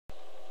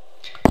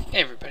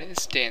Hey everybody,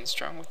 this is Dan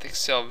Strong with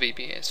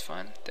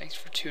ExcelVbaIsFun. Thanks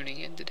for tuning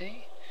in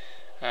today.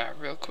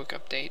 Real quick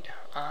update.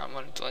 I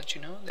wanted to let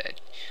you know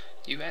that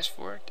you asked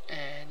for it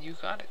and you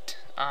got it.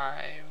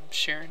 I'm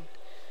sharing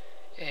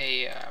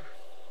a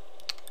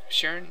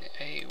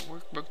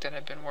workbook that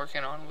I've been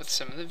working on with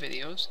some of the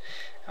videos.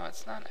 Now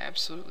it's not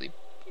absolutely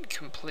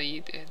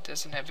complete. It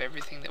doesn't have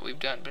everything that we've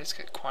done, but it's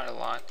got quite a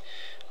lot.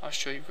 I'll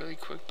show you really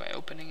quick by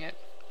opening it.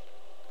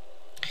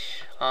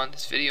 On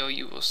this video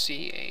you will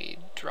see a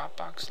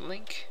Dropbox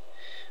link.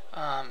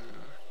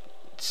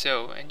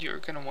 And you're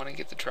going to want to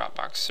get the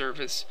Dropbox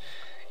service.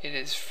 It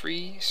is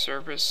free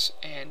service,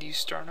 and you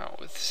start out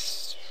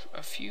with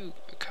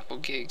a couple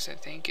gigs, I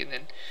think, and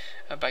then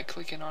by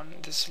clicking on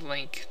this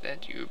link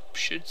that you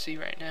should see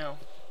right now,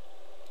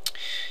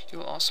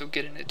 you'll also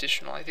get an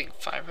additional, I think,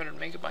 500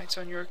 megabytes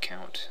on your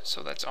account.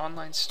 So that's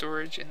online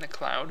storage in the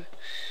cloud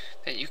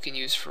that you can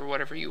use for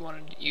whatever you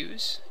want to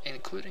use,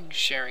 including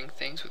sharing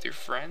things with your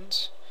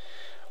friends,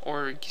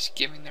 or just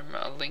giving them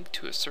a link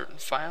to a certain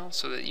file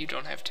so that you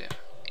don't have to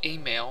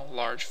email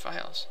large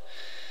files.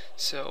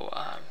 So,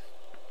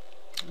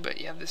 but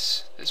yeah,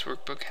 this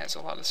workbook has a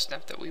lot of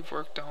stuff that we've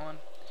worked on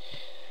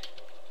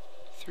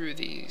through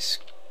these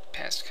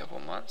past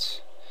couple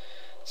months.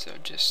 So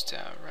just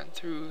run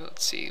through,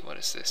 let's see, what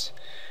is this?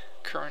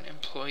 Current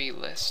employee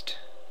list.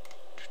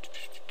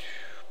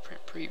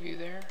 Print preview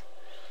there.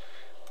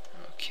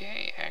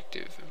 Okay,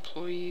 active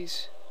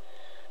employees.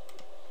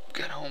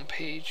 Got a home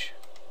page.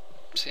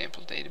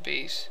 Sample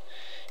database,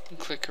 and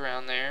click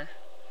around there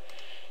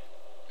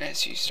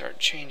as you start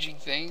changing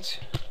things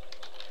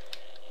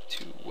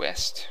to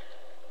west.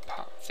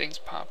 Things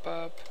pop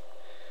up.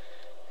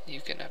 You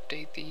can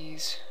update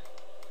these.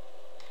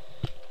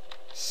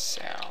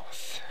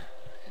 South,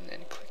 and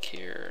then click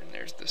here, and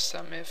there's the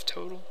sum if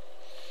total.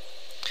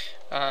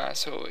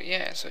 So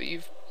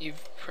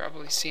you've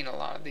probably seen a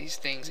lot of these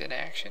things in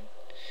action.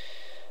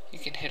 You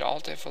can hit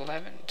Alt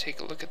F11 and take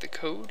a look at the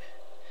code.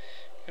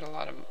 Got a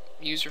lot of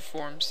user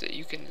forms that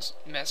you can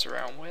mess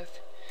around with.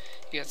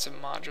 You got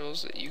some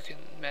modules that you can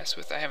mess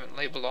with. I haven't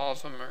labeled all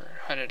of them or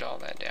hunted all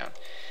that down,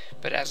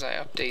 but as I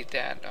update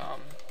that,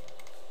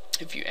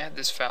 if you add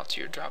this file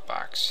to your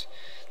Dropbox,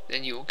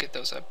 then you will get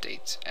those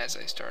updates. As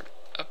I start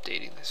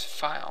updating this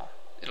file,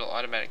 it'll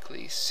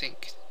automatically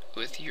sync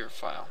with your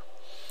file.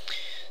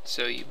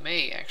 So you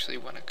may actually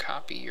want to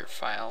copy your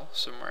file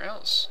somewhere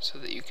else so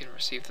that you can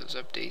receive those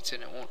updates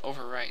and it won't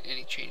overwrite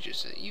any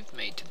changes that you've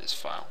made to this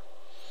file.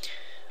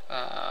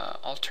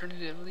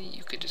 Alternatively,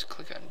 you could just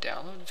click on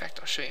download. In fact,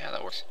 I'll show you how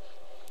that works.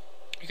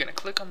 You're going to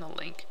click on the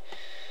link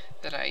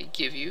that I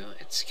give you.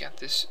 It's got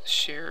this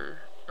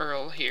share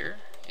URL here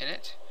in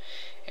it.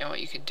 And what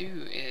you can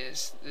do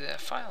is, the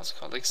file is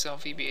called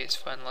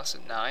ExcelVbaIsFun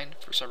Lesson 9.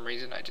 For some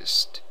reason, I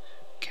just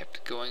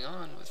kept going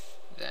on with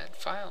that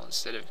file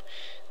instead of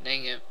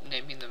naming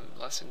them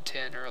Lesson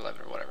 10 or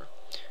 11 or whatever.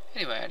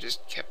 Anyway, I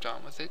just kept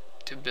on with it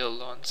to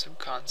build on some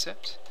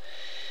concepts.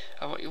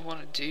 What you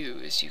want to do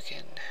is you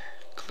can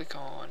click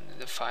on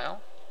the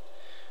file.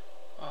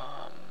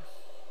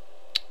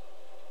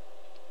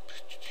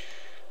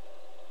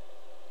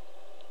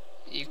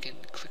 You can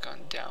click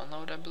on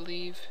download, I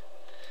believe.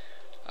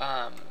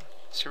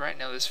 So right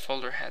now this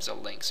folder has a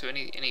link, so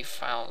any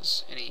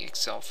files, any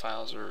Excel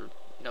files or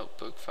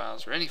notebook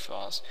files or any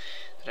files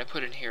that I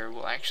put in here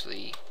will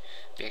actually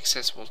be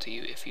accessible to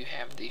you if you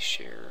have the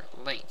share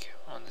link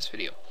on this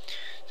video.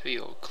 So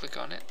you'll click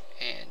on it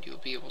and you'll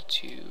be able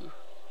to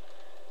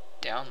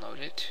download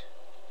it.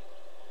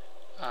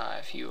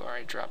 If you are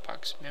a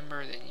Dropbox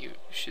member, then you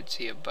should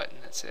see a button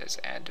that says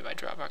add to my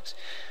Dropbox.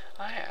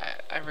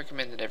 I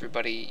recommend that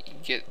everybody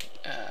get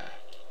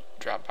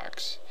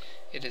Dropbox.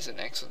 It is an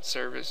excellent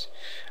service.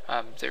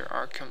 There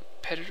are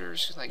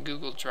competitors like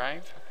Google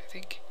Drive, I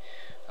think.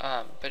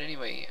 But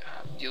anyway,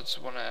 you'll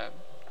just want to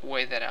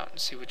weigh that out and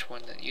see which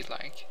one that you'd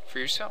like for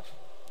yourself.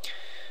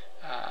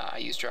 I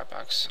use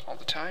Dropbox all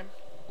the time.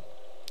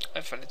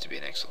 I find it to be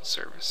an excellent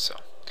service. So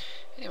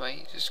anyway,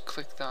 you just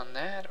click on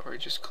that, or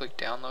just click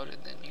download,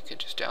 and then you can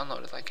just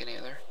download it like any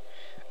other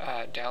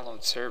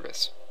download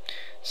service.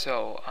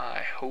 So I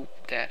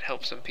hope that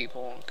helps some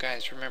people.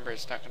 Guys, remember,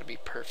 it's not going to be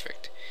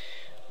perfect,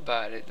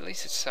 but at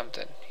least it's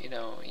something. You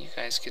know, you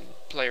guys can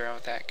play around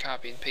with that,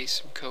 copy and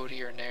paste some code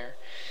here and there,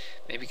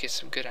 maybe get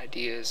some good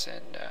ideas,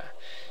 and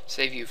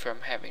save you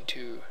from having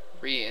to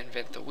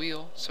reinvent the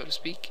wheel, so to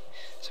speak.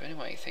 So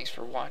anyway, thanks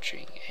for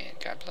watching, and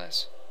God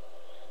bless.